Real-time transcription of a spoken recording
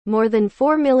More than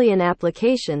 4 million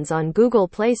applications on Google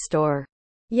Play Store.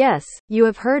 Yes, you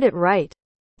have heard it right.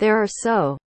 There are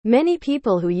so many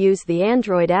people who use the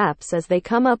Android apps as they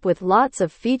come up with lots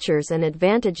of features and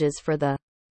advantages for the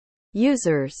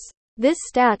users. This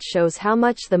stat shows how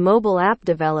much the mobile app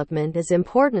development is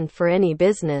important for any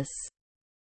business.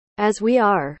 As we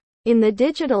are in the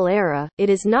digital era,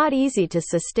 it is not easy to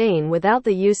sustain without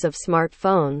the use of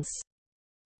smartphones.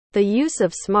 The use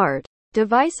of smart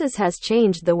devices has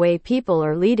changed the way people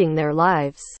are leading their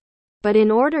lives. But in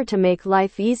order to make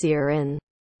life easier and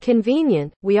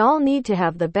convenient, we all need to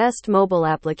have the best mobile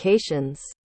applications.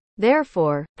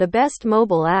 Therefore, the best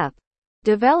mobile app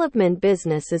development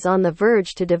business is on the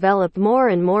verge to develop more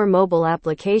and more mobile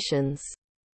applications.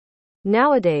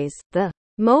 Nowadays, the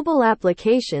mobile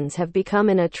applications have become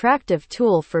an attractive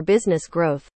tool for business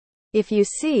growth. If you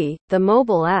see, the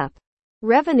mobile app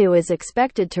revenue is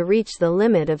expected to reach the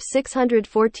limit of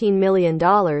 $614 million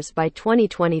by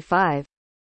 2025.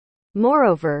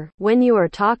 Moreover, when you are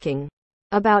talking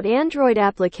about Android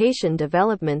application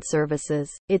development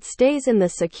services, it stays in the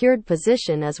secured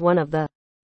position as one of the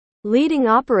leading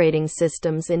operating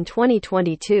systems in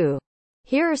 2022.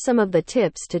 Here are some of the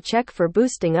tips to check for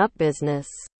boosting up business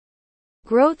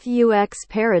growth. UX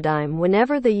paradigm.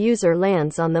 Whenever the user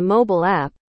lands on the mobile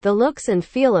app, the looks and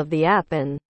feel of the app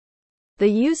and the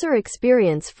user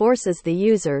experience forces the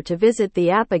user to visit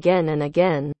the app again and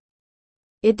again.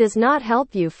 It does not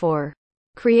help you for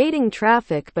creating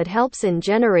traffic but helps in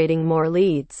generating more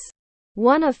leads.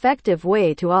 One effective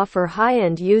way to offer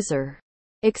high-end user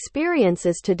experience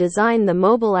is to design the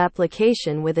mobile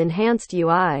application with enhanced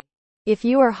UI. If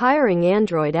you are hiring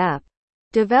Android app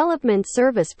development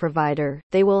service provider,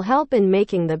 they will help in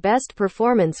making the best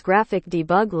performance graphic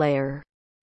debug layer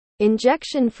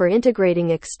injection for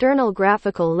integrating external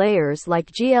graphical layers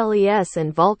like GLES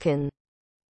and Vulkan.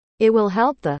 It will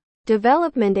help the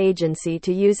development agency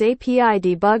to use API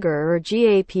Debugger or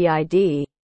GAPID.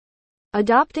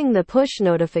 Adopting the push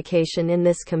notification. In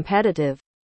this competitive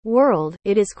world,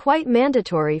 it is quite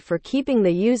mandatory for keeping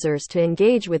the users to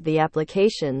engage with the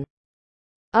application.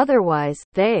 Otherwise,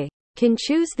 they can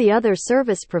choose the other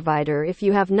service provider if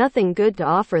you have nothing good to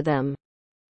offer them.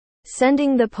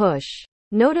 Sending the push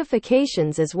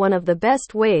notifications is one of the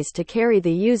best ways to carry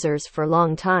the users for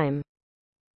long time.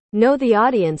 Know the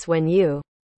audience. When you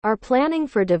are planning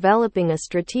for developing a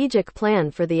strategic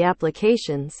plan for the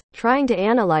applications, trying to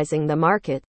analyzing the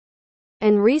market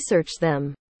and research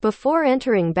them before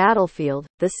entering battlefield,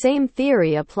 the same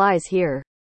theory applies here.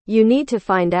 You need to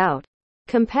find out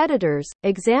competitors,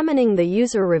 examining the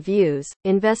user reviews,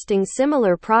 investing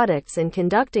similar products and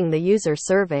conducting the user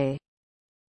survey.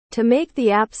 To make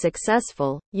the app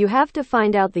successful, you have to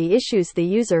find out the issues the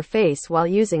user face while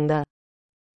using the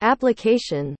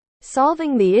application.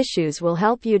 Solving the issues will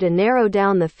help you to narrow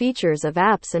down the features of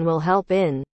apps and will help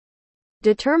in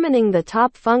determining the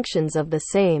top functions of the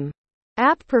same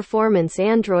app performance.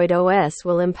 Android OS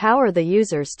will empower the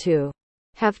users to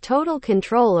have total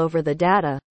control over the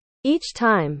data. Each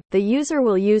time the user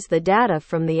will use the data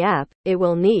from the app, it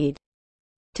will need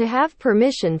to have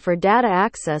permission for data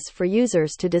access for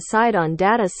users to decide on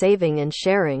data saving and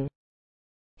sharing.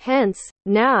 Hence,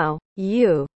 now,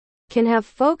 you can have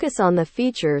focus on the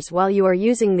features while you are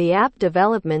using the app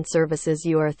development services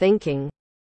you are thinking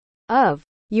of.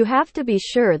 You have to be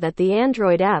sure that the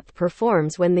Android app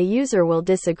performs when the user will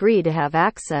disagree to have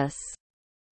access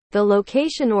the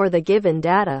location or the given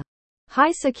data.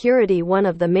 High security. One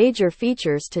of the major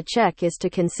features to check is to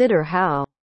consider how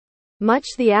much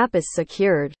the app is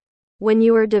secured. When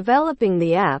you are developing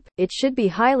the app, it should be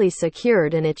highly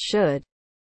secured and it should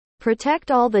protect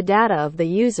all the data of the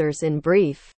users. In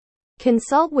brief,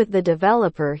 consult with the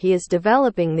developer he is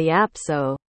developing the app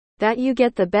so that you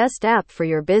get the best app for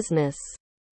your business.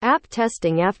 App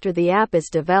testing. After the app is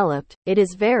developed, it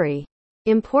is very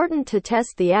important to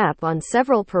test the app on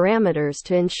several parameters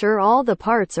to ensure all the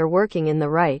parts are working in the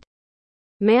right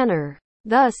manner.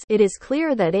 Thus, it is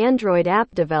clear that Android app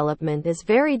development is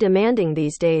very demanding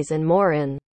these days and more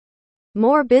and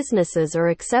more businesses are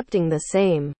accepting the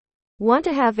same. Want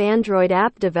to have Android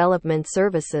app development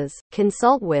services?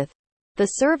 Consult with the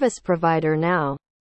service provider now.